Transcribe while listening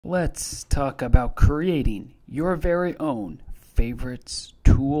let's talk about creating your very own favorites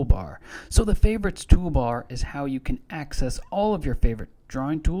toolbar. So the favorites toolbar is how you can access all of your favorite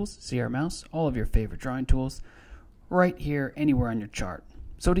drawing tools, see our mouse, all of your favorite drawing tools right here anywhere on your chart.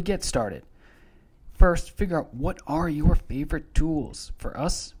 So to get started, first figure out what are your favorite tools. For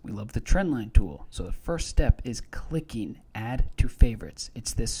us, we love the trendline tool. So the first step is clicking add to favorites.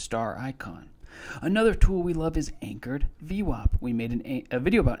 It's this star icon. Another tool we love is anchored VWAP. We made a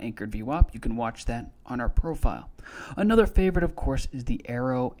video about anchored VWAP. You can watch that on our profile. Another favorite, of course, is the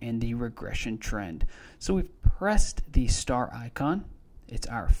arrow and the regression trend. So we've pressed the star icon. It's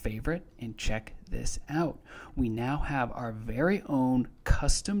our favorite, and check this out. We now have our very own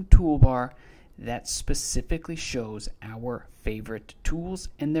custom toolbar that specifically shows our favorite tools,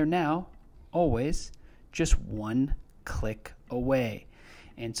 and they're now always just one click away.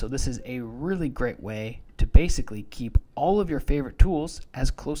 And so this is a really great way to basically keep all of your favorite tools as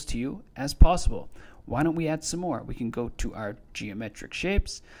close to you as possible. Why don't we add some more? We can go to our geometric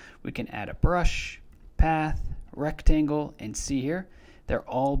shapes. We can add a brush, path, rectangle, and see here, they're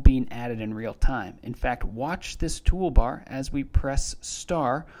all being added in real time. In fact, watch this toolbar as we press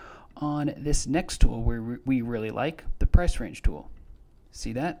star on this next tool we really like, the price range tool.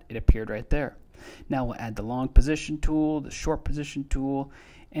 See that? It appeared right there. Now we'll add the long position tool, the short position tool,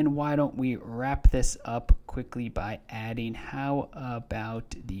 and why don't we wrap this up quickly by adding, how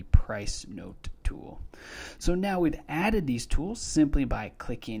about the price note tool? So now we've added these tools simply by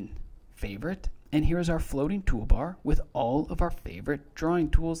clicking favorite, and here's our floating toolbar with all of our favorite drawing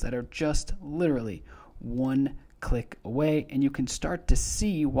tools that are just literally one click away, and you can start to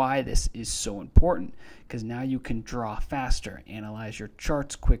see why this is so important, because now you can draw faster, analyze your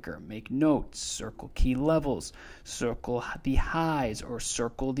charts quicker, make notes, circle key levels, circle the highs or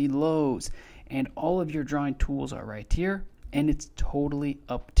circle the lows, and all of your drawing tools are right here, and it's totally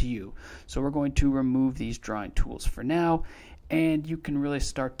up to you. So we're going to remove these drawing tools for now, and you can really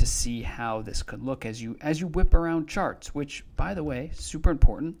start to see how this could look as you whip around charts, which, by the way, super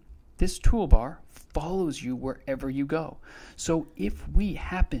important. This toolbar follows you wherever you go. So if we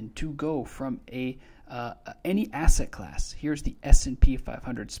happen to go from any asset class, here's the S&P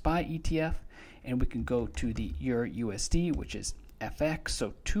 500 SPY ETF, and we can go to the Euro USD, which is FX,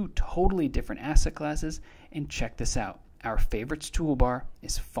 so two totally different asset classes, and check this out. Our favorites toolbar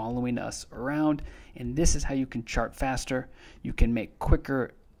is following us around, and this is how you can chart faster. You can make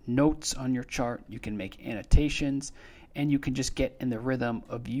quicker notes on your chart, you can make annotations, and you can just get in the rhythm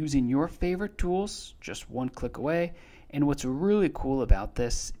of using your favorite tools just one click away. And what's really cool about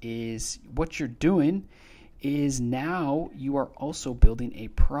this is what you're doing is now you are also building a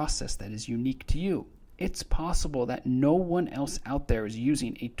process that is unique to you. It's possible that no one else out there is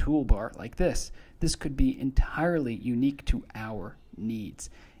using a toolbar like this. This could be entirely unique to our needs,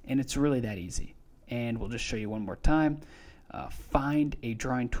 and it's really that easy. And we'll just show you one more time. Find a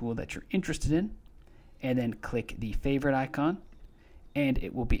drawing tool that you're interested in, and then click the favorite icon, and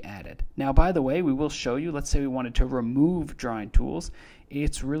it will be added. Now, by the way, we will show you, let's say we wanted to remove drawing tools.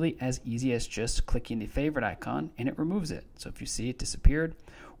 It's really as easy as just clicking the favorite icon, and it removes it. So if you see it disappeared,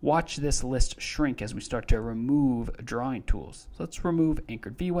 watch this list shrink as we start to remove drawing tools. So let's remove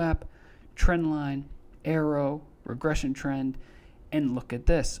anchored VWAP, trendline, arrow, regression trend, and look at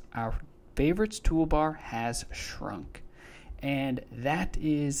this. Our favorites toolbar has shrunk. And that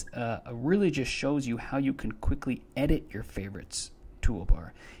is really just shows you how you can quickly edit your favorites toolbar.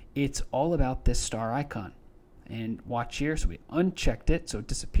 It's all about this star icon. And watch here, so we unchecked it, so it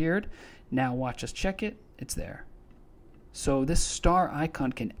disappeared. Now watch us check it, it's there. So this star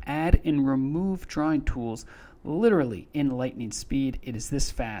icon can add and remove drawing tools literally in lightning speed. It is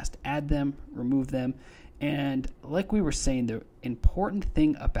this fast. Add them, remove them. And like we were saying, the important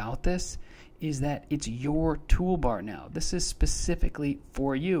thing about this is that it's your toolbar now. This is specifically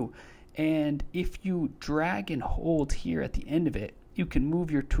for you. And if you drag and hold here at the end of it, you can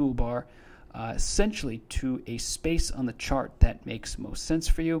move your toolbar essentially to a space on the chart that makes most sense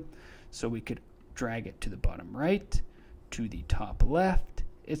for you. So we could drag it to the bottom right, to the top left.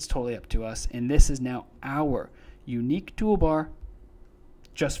 It's totally up to us. And this is now our unique toolbar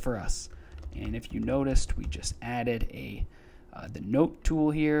just for us. And if you noticed, we just added the note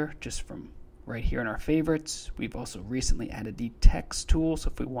tool here just from right here in our favorites. We've also recently added the text tool, so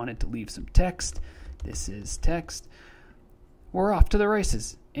if we wanted to leave some text, this is text. We're off to the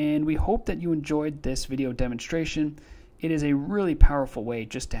races, and we hope that you enjoyed this video demonstration. It is a really powerful way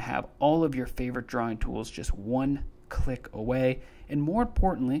just to have all of your favorite drawing tools just one click away. And more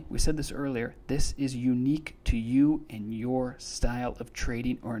importantly, we said this earlier, this is unique to you and your style of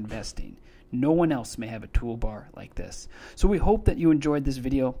trading or investing. No one else may have a toolbar like this. So we hope that you enjoyed this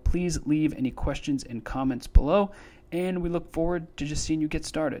video. Please leave any questions and comments below, and we look forward to just seeing you get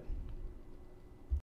started.